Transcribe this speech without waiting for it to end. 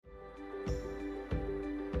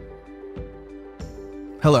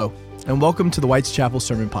Hello, and welcome to the White's Chapel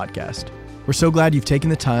Sermon Podcast. We're so glad you've taken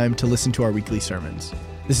the time to listen to our weekly sermons.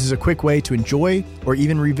 This is a quick way to enjoy or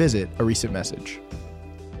even revisit a recent message.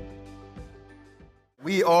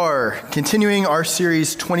 We are continuing our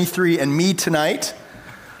series 23andMe tonight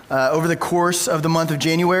over the course of the month of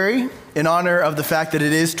January in honor of the fact that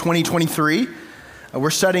it is 2023.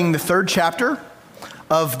 We're studying the third chapter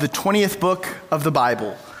of the 20th book of the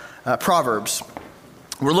Bible, Proverbs.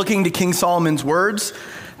 We're looking to King Solomon's words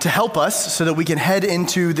to help us so that we can head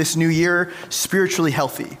into this new year spiritually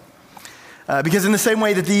healthy. Because in the same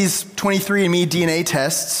way that these 23andMe DNA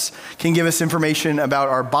tests can give us information about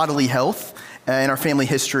our bodily health and our family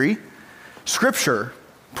history, Scripture,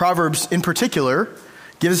 Proverbs in particular,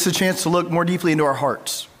 gives us a chance to look more deeply into our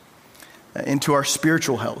hearts, into our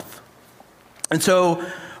spiritual health. And so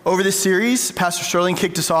over this series, Pastor Sterling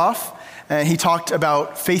kicked us off, and he talked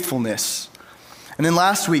about faithfulness. And then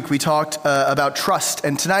last week we talked about trust,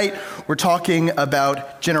 and tonight we're talking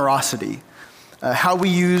about generosity, how we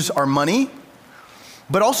use our money,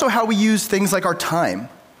 but also how we use things like our time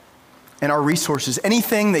and our resources,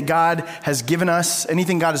 anything that God has given us,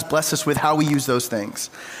 anything God has blessed us with, how we use those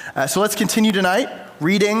things. So let's continue tonight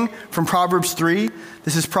reading from Proverbs 3.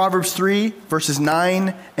 This is Proverbs 3, verses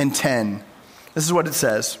 9 and 10. This is what it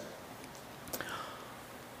says.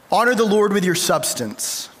 Honor the Lord with your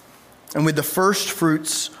substance and with the first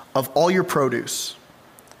fruits of all your produce.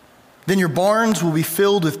 Then your barns will be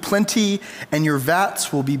filled with plenty, and your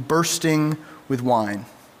vats will be bursting with wine.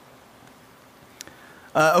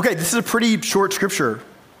 Okay, this is a pretty short scripture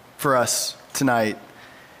for us tonight,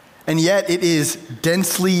 and yet it is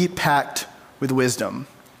densely packed with wisdom.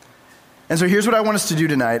 And so here's what I want us to do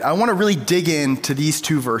tonight. I want to really dig into these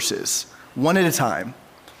two verses, one at a time,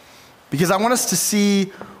 because I want us to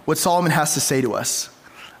see what Solomon has to say to us.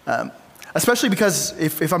 Especially because,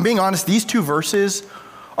 if I'm being honest, these two verses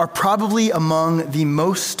are probably among the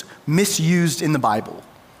most misused in the Bible.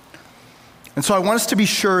 And so I want us to be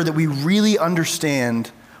sure that we really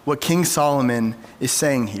understand what King Solomon is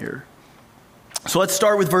saying here. So let's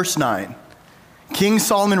start with verse 9. King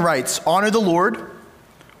Solomon writes, "Honor the Lord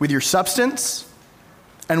with your substance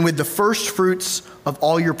and with the first fruits of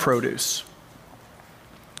all your produce."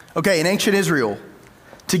 Okay, in ancient Israel,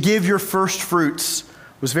 to give your first fruits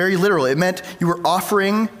was very literal. It meant you were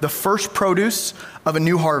offering the first produce of a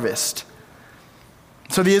new harvest.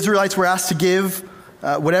 So the Israelites were asked to give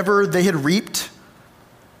whatever they had reaped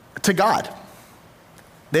to God.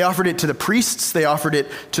 They offered it to the priests. They offered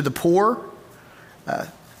it to the poor.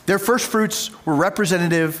 Their first fruits were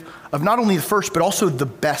representative of not only the first, but also the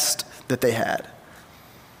best that they had.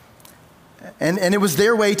 And it was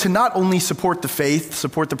their way to not only support the faith,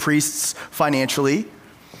 support the priests financially,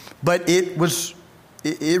 but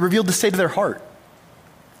it revealed the state of their heart.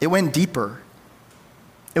 It went deeper.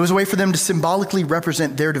 It was a way for them to symbolically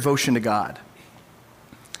represent their devotion to God.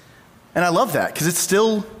 And I love that because it's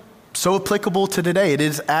still so applicable to today. It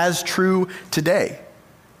is as true today.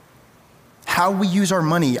 How we use our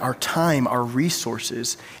money, our time, our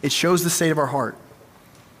resources, it shows the state of our heart.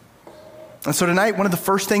 And so tonight, one of the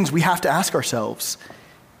first things we have to ask ourselves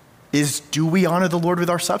is, do we honor the Lord with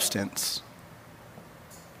our substance?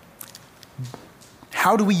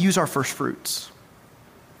 How do we use our first fruits?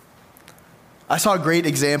 I saw a great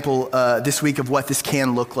example this week of what this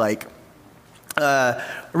can look like. I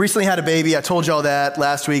recently had a baby. I told y'all that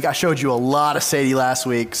last week. I showed you a lot of Sadie last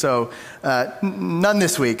week, so none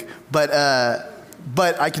this week. But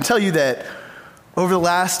I can tell you that over the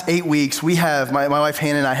last 8 weeks, we have, my wife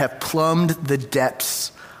Hannah and I have plumbed the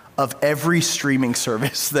depths of every streaming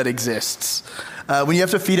service that exists. When you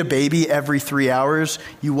have to feed a baby every 3 hours,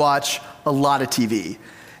 you watch a lot of TV.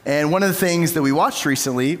 And one of the things that we watched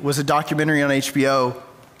recently was a documentary on HBO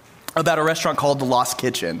about a restaurant called The Lost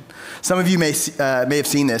Kitchen. Some of you may have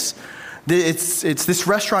seen this. It's this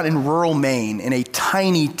restaurant in rural Maine in a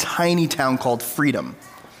tiny, tiny town called Freedom.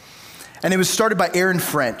 And it was started by Erin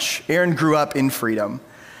French. Erin grew up in Freedom.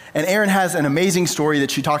 And Erin has an amazing story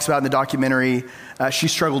that she talks about in the documentary. She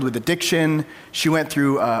struggled with addiction. She went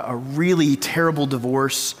through a really terrible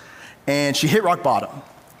divorce, and she hit rock bottom.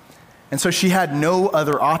 And so she had no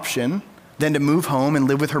other option than to move home and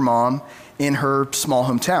live with her mom in her small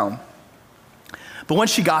hometown. But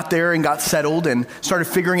once she got there and got settled and started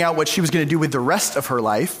figuring out what she was going to do with the rest of her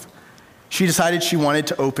life, she decided she wanted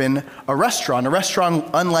to open a restaurant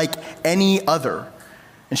unlike any other.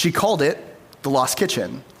 And she called it The Lost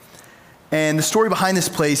Kitchen. And the story behind this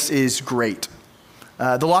place is great.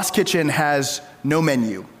 The Lost Kitchen has no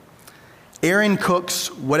menu. Erin cooks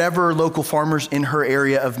whatever local farmers in her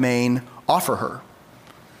area of Maine offer her.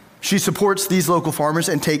 She supports these local farmers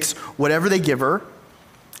and takes whatever they give her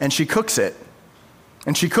and she cooks it.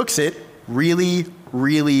 And she cooks it really,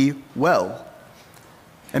 really well.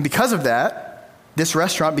 And because of that, this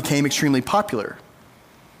restaurant became extremely popular.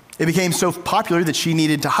 It became so popular that she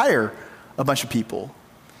needed to hire a bunch of people.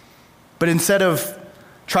 But instead of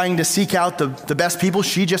trying to seek out the best people,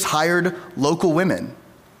 she just hired local women.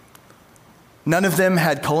 None of them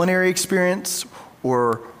had culinary experience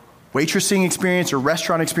or waitressing experience or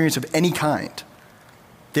restaurant experience of any kind.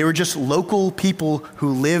 They were just local people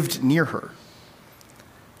who lived near her.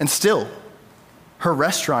 And still, her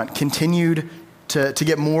restaurant continued to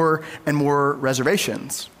get more and more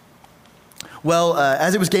reservations. Well,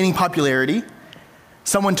 as it was gaining popularity,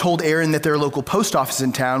 someone told Erin that their local post office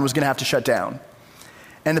in town was going to have to shut down.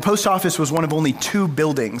 And the post office was one of only 2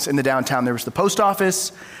 buildings in the downtown. There was the post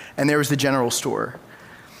office and there was the general store.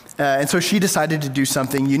 And so she decided to do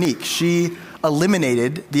something unique. She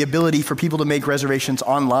eliminated the ability for people to make reservations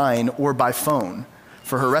online or by phone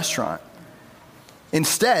for her restaurant.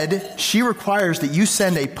 Instead, she requires that you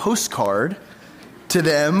send a postcard to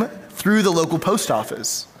them through the local post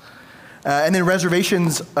office. And then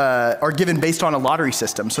reservations are given based on a lottery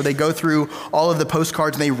system. So they go through all of the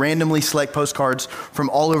postcards and they randomly select postcards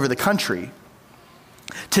from all over the country.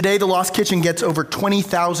 Today, the Lost Kitchen gets over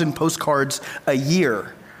 20,000 postcards a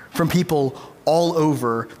year from people all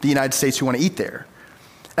over the United States who want to eat there.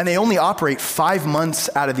 And they only operate 5 months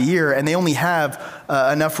out of the year, and they only have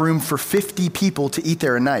enough room for 50 people to eat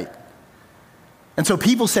there a night. And so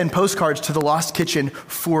people send postcards to the Lost Kitchen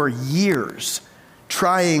for years,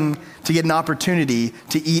 trying to get an opportunity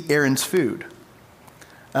to eat Erin's food.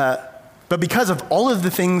 But because of all of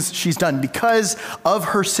the things she's done, because of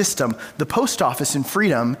her system, the post office in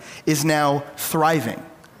Freedom is now thriving.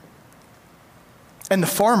 And the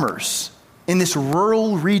farmers in this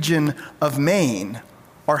rural region of Maine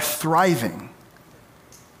are thriving.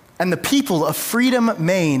 And the people of Freedom,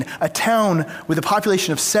 Maine, a town with a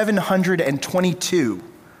population of 722,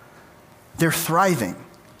 they're thriving.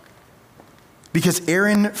 Because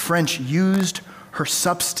Erin French used her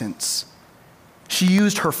substance. She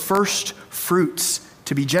used her first fruits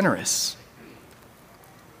to be generous.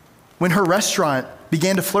 When her restaurant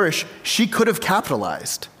began to flourish, she could have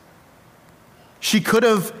capitalized. She could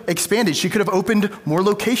have expanded. She could have opened more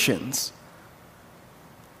locations.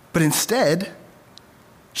 But instead,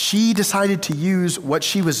 she decided to use what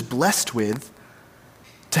she was blessed with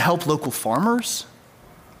to help local farmers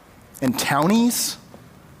and townies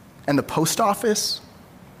and the post office.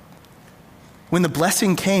 When the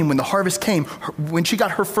blessing came, when the harvest came, when she got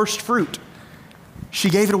her first fruit, she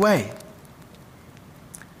gave it away.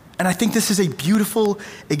 And I think this is a beautiful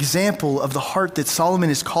example of the heart that Solomon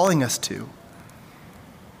is calling us to.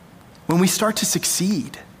 When we start to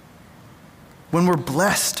succeed, when we're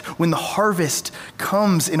blessed, when the harvest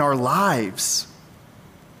comes in our lives,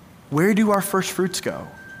 where do our first fruits go?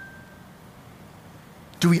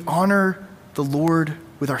 Do we honor the Lord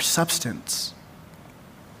with our substance?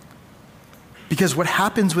 Because what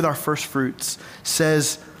happens with our first fruits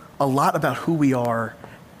says a lot about who we are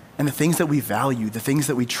and the things that we value, the things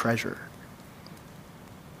that we treasure.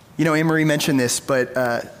 You know, Anne-Marie mentioned this, but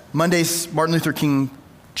Monday's Martin Luther King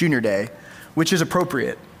Jr. Day, which is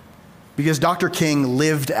appropriate because Dr. King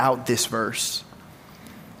lived out this verse.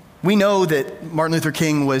 We know that Martin Luther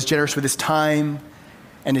King was generous with his time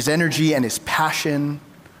and his energy and his passion.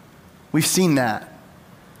 We've seen that.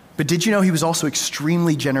 But did you know he was also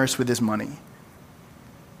extremely generous with his money?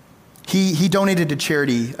 He donated to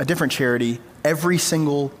charity, a different charity, every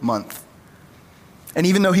single month. And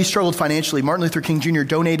even though he struggled financially, Martin Luther King Jr.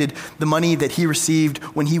 donated the money that he received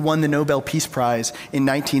when he won the Nobel Peace Prize in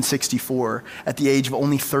 1964 at the age of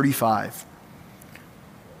only 35.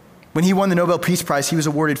 When he won the Nobel Peace Prize, he was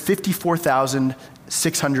awarded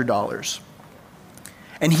 $54,600.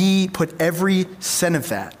 And he put every cent of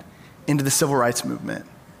that into the civil rights movement.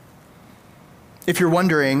 If you're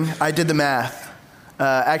wondering, I did the math.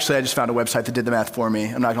 Actually, I just found a website that did the math for me.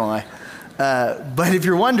 I'm not going to lie. But if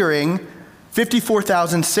you're wondering,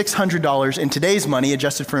 $54,600 in today's money,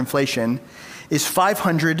 adjusted for inflation, is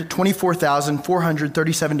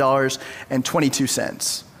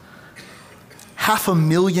 $524,437.22.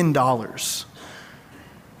 $500,000.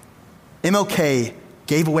 MLK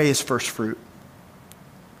gave away his first fruit.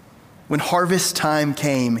 When harvest time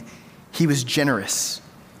came, he was generous.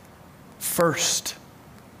 First.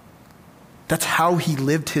 That's how he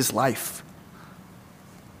lived his life.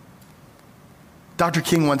 Dr.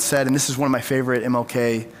 King once said, and this is one of my favorite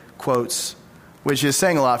MLK quotes, which is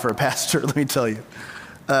saying a lot for a pastor, let me tell you.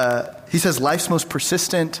 He says, life's most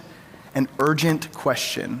persistent and urgent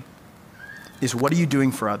question is, what are you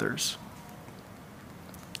doing for others?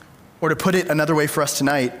 Or to put it another way for us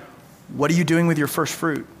tonight, what are you doing with your first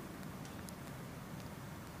fruit?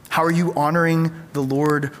 How are you honoring the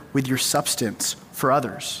Lord with your substance for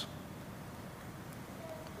others?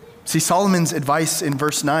 See, Solomon's advice in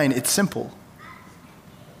verse 9, it's simple.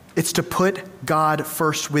 It's to put God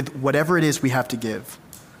first with whatever it is we have to give.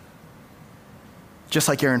 Just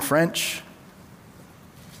like Aaron French,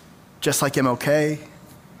 just like MLK,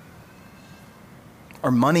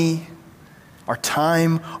 our money, our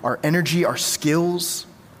time, our energy, our skills.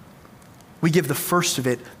 We give the first of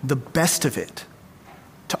it, the best of it,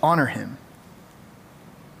 to honor him.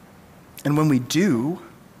 And when we do,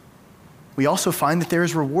 we also find that there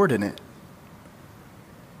is reward in it.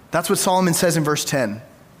 That's what Solomon says in verse 10.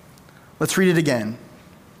 Let's read it again.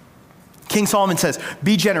 King Solomon says,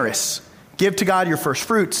 "Be generous, give to God your first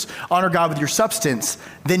fruits, honor God with your substance,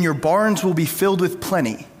 then your barns will be filled with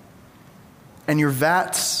plenty, and your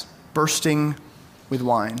vats bursting with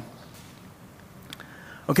wine."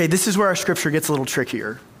 Okay, this is where our scripture gets a little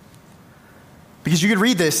trickier. Because you could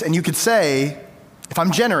read this and you could say, if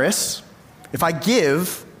I'm generous, if I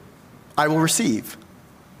give, I will receive.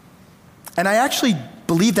 And I actually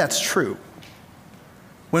believe that's true.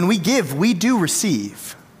 When we give, we do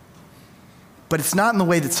receive. But it's not in the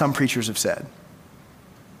way that some preachers have said.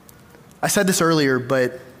 I said this earlier,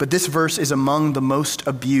 but this verse is among the most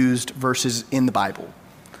abused verses in the Bible.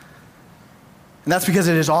 And that's because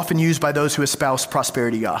it is often used by those who espouse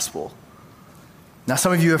prosperity gospel. Now,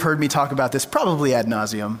 some of you have heard me talk about this probably ad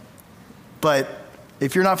nauseum, but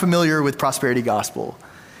if you're not familiar with prosperity gospel,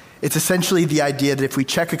 it's essentially the idea that if we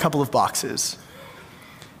check a couple of boxes,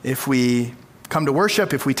 if we come to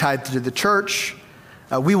worship, if we tithe to the church,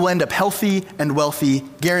 we will end up healthy and wealthy,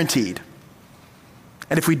 guaranteed.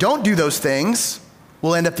 And if we don't do those things,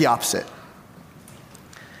 we'll end up the opposite.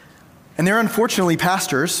 And there are unfortunately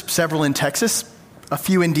pastors, several in Texas, a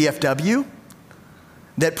few in DFW,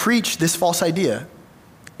 that preach this false idea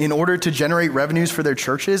in order to generate revenues for their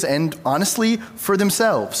churches and honestly for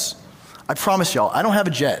themselves. I promise y'all, I don't have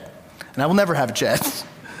a jet, and I will never have a jet.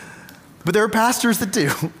 But there are pastors that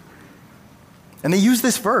do. And they use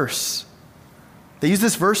this verse. They use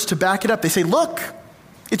this verse to back it up. They say, look,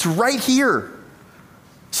 it's right here.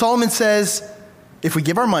 Solomon says, if we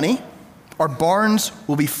give our money, our barns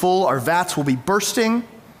will be full, our vats will be bursting.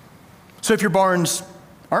 So if your barns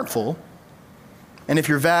aren't full, and if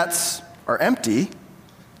your vats are empty,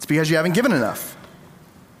 it's because you haven't given enough.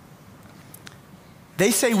 They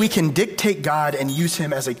say we can dictate God and use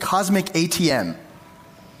him as a cosmic ATM.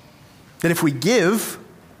 That if we give,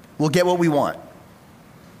 we'll get what we want.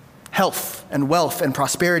 Health and wealth and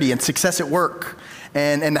prosperity and success at work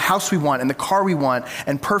and the house we want and the car we want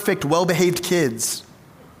and perfect, well-behaved kids.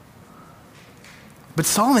 But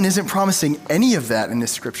Solomon isn't promising any of that in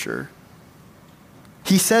this scripture.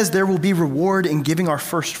 He says there will be reward in giving our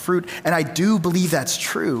first fruit, and I do believe that's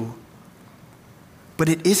true. But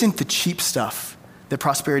it isn't the cheap stuff that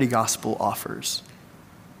prosperity gospel offers.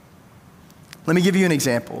 Let me give you an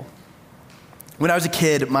example. When I was a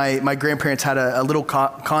kid, my grandparents had a little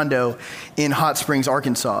condo in Hot Springs,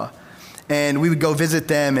 Arkansas. And we would go visit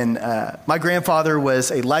them, and my grandfather was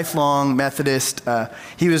a lifelong Methodist.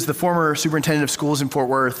 He was the former superintendent of schools in Fort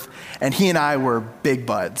Worth, and he and I were big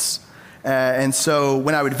buds. And so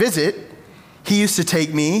when I would visit, he used to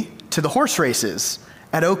take me to the horse races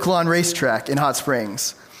at Oak Lawn Racetrack in Hot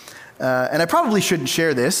Springs. And I probably shouldn't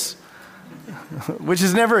share this, which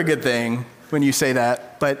is never a good thing when you say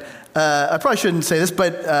that, but I probably shouldn't say this,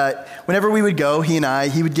 but whenever we would go, he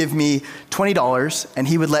would give me $20, and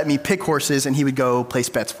he would let me pick horses, and he would go place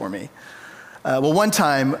bets for me. Well, one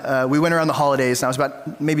time, we went around the holidays, and I was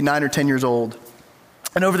about maybe 9 or 10 years old.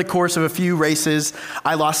 And over the course of a few races,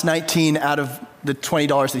 I lost 19 out of the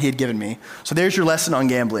 $20 that he had given me. So there's your lesson on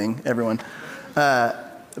gambling, everyone.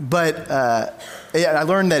 But I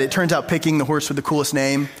learned that it turns out picking the horse with the coolest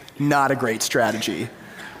name, not a great strategy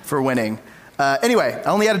for winning. Anyway, I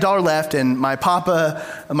only had $1 left, and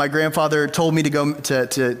my grandfather told me to go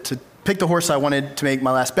to pick the horse I wanted to make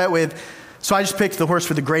my last bet with. So I just picked the horse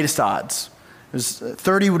with the greatest odds. It was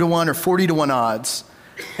 30 to 1 or 40 to 1 odds,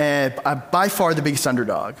 and by far the biggest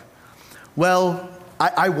underdog. Well,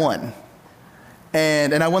 I won,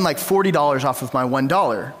 and I won like $40 off of my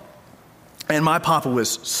 $1. And my papa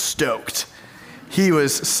was stoked. He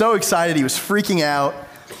was so excited. He was freaking out.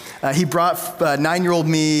 He brought 9-year-old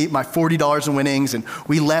me my $40 in winnings, and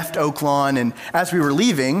we left Oak Lawn. And as we were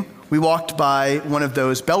leaving, we walked by one of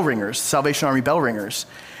those bell ringers, Salvation Army bell ringers.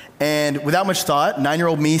 And without much thought,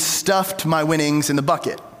 9-year-old me stuffed my winnings in the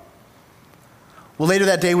bucket. Well, later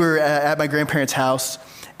that day, we were at my grandparents' house,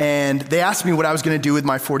 and they asked me what I was going to do with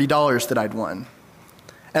my $40 that I'd won.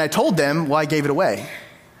 And I told them why I gave it away.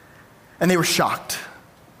 And they were shocked.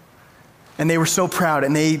 And they were so proud,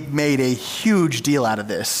 and they made a huge deal out of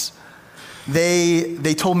this.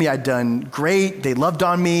 They told me I'd done great. They loved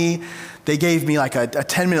on me. They gave me like a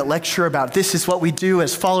 10-minute lecture about this is what we do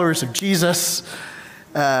as followers of Jesus.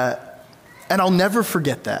 And I'll never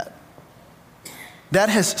forget that. That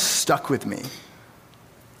has stuck with me.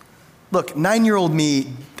 Look, 9-year-old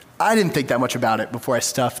me, I didn't think that much about it before I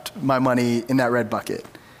stuffed my money in that red bucket.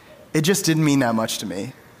 It just didn't mean that much to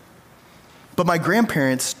me. But my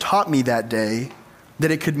grandparents taught me that day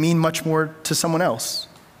that it could mean much more to someone else.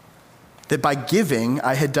 That by giving,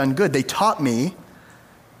 I had done good. They taught me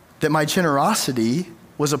that my generosity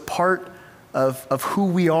was a part of who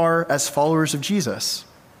we are as followers of Jesus.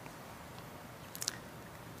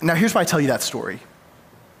 Now, here's why I tell you that story.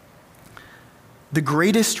 The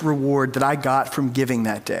greatest reward that I got from giving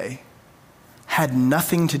that day had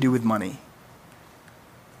nothing to do with money.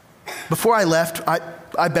 Before I left,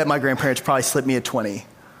 I bet my grandparents probably slipped me a 20.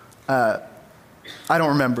 I don't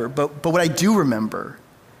remember, but what I do remember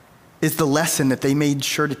is the lesson that they made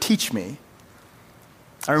sure to teach me.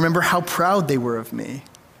 I remember how proud they were of me.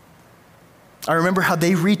 I remember how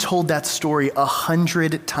they retold that story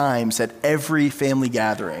 100 times at every family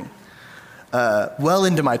gathering, well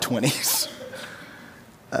into my 20s.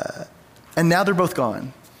 And now they're both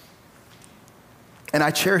gone. And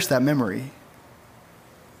I cherish that memory.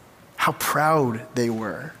 How proud they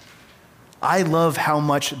were. I love how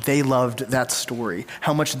much they loved that story,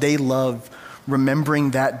 how much they love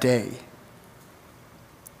remembering that day.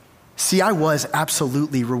 See, I was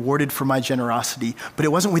absolutely rewarded for my generosity, but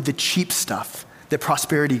it wasn't with the cheap stuff that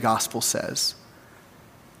prosperity gospel says.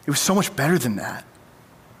 It was so much better than that.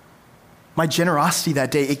 My generosity that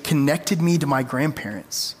day, it connected me to my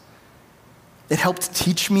grandparents. It helped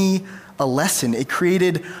teach me a lesson. It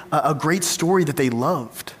created a great story that they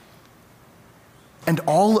loved. And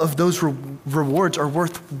all of those rewards are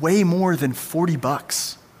worth way more than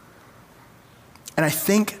 $40. And I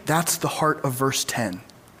think that's the heart of verse 10.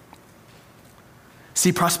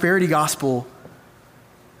 See, prosperity gospel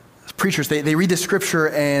preachers, they read the scripture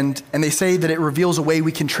and they say that it reveals a way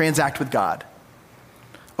we can transact with God,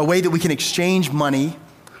 a way that we can exchange money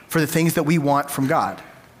for the things that we want from God.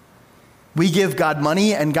 We give God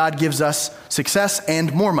money and God gives us success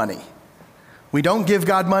and more money. We don't give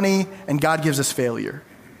God money and God gives us failure.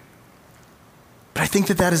 But I think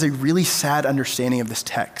that is a really sad understanding of this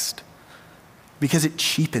text because it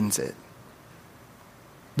cheapens it.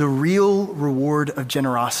 The real reward of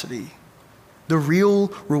generosity, the real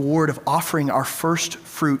reward of offering our first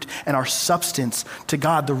fruit and our substance to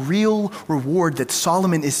God, the real reward that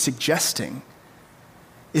Solomon is suggesting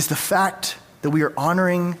is the fact that we are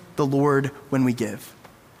honoring the Lord when we give.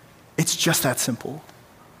 It's just that simple.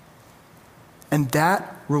 And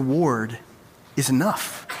that reward is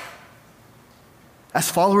enough. As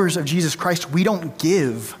followers of Jesus Christ, we don't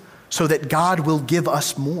give so that God will give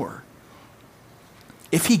us more.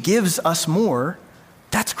 If he gives us more,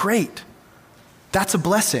 that's great. That's a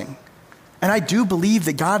blessing. And I do believe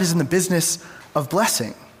that God is in the business of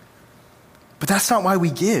blessing. But that's not why we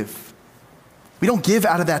give. We don't give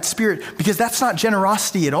out of that spirit because that's not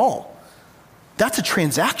generosity at all. That's a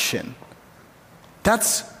transaction.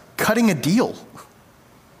 That's cutting a deal.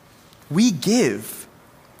 We give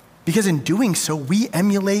because in doing so, we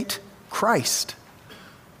emulate Christ.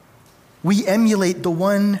 We emulate the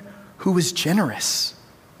one who was generous.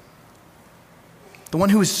 The one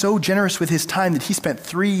who was so generous with his time that he spent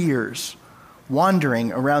 3 years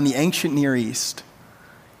wandering around the ancient Near East,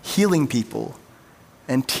 healing people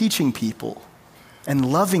and teaching people and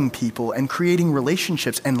loving people and creating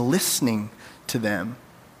relationships and listening to them.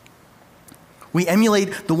 We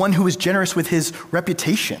emulate the one who was generous with his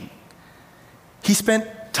reputation. He spent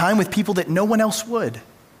time with people that no one else would.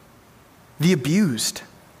 The abused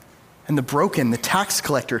and the broken, the tax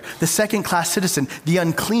collector, the second-class citizen, the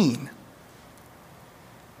unclean.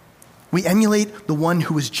 We emulate the one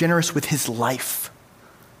who was generous with his life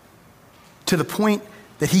to the point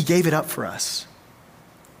that he gave it up for us.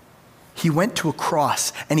 He went to a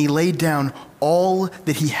cross and he laid down all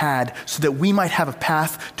that he had so that we might have a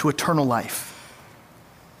path to eternal life.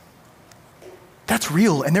 That's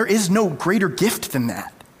real, and there is no greater gift than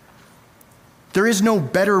that. There is no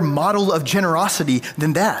better model of generosity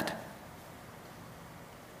than that.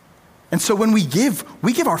 And so when we give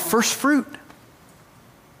our first fruit.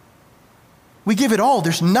 We give it all.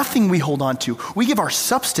 There's nothing we hold on to. We give our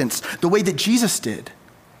substance the way that Jesus did.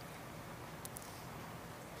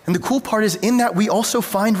 And the cool part is in that we also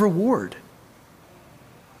find reward.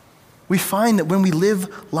 We find that when we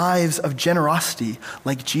live lives of generosity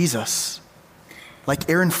like Jesus, like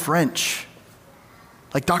Aaron French,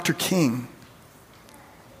 like Dr. King.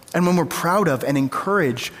 And when we're proud of and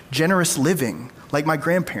encourage generous living, like my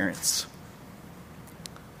grandparents,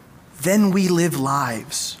 then we live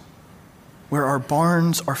lives where our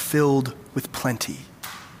barns are filled with plenty.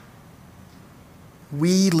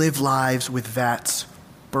 We live lives with vats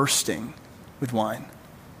bursting with wine.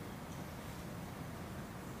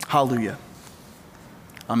 Hallelujah.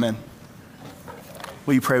 Amen.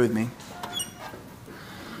 Will you pray with me?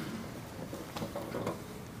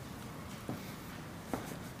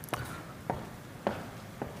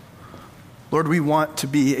 Lord, we want to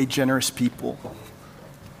be a generous people.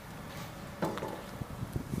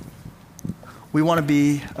 We want to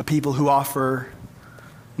be a people who offer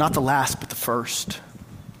not the last, but the first.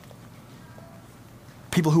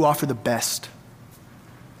 People who offer the best.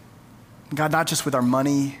 God, not just with our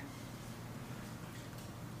money,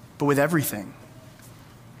 but with everything.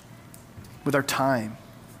 With our time.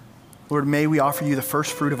 Lord, may we offer you the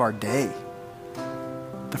first fruit of our day.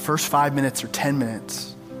 The first 5 minutes or 10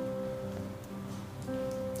 minutes.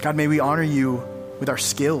 God, may we honor you with our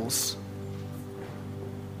skills.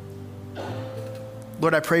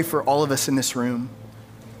 Lord, I pray for all of us in this room,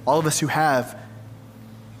 all of us who have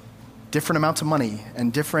different amounts of money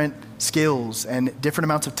and different skills and different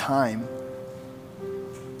amounts of time.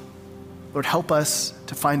 Lord, help us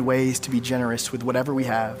to find ways to be generous with whatever we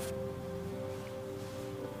have.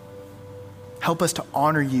 Help us to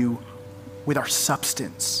honor you with our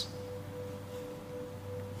substance.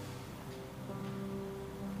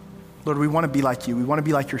 Lord, we want to be like you. We want to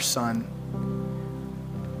be like your Son,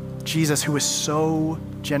 Jesus, who is so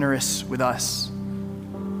generous with us,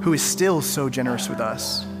 who is still so generous with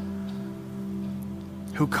us,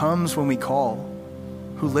 who comes when we call,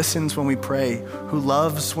 who listens when we pray, who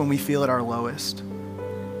loves when we feel at our lowest.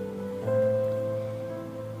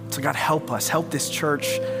 So God, help us, help this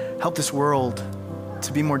church, help this world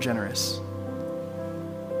to be more generous,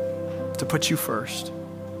 to put you first.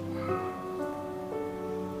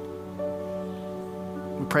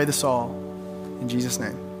 We pray this all in Jesus'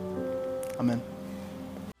 name. Amen.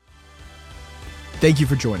 Thank you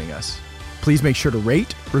for joining us. Please make sure to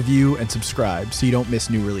rate, review, and subscribe so you don't miss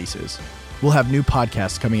new releases. We'll have new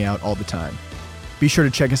podcasts coming out all the time. Be sure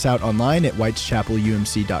to check us out online at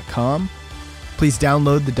whiteschapelumc.com. Please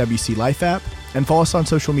download the WC Life app and follow us on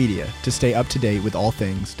social media to stay up to date with all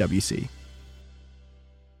things WC.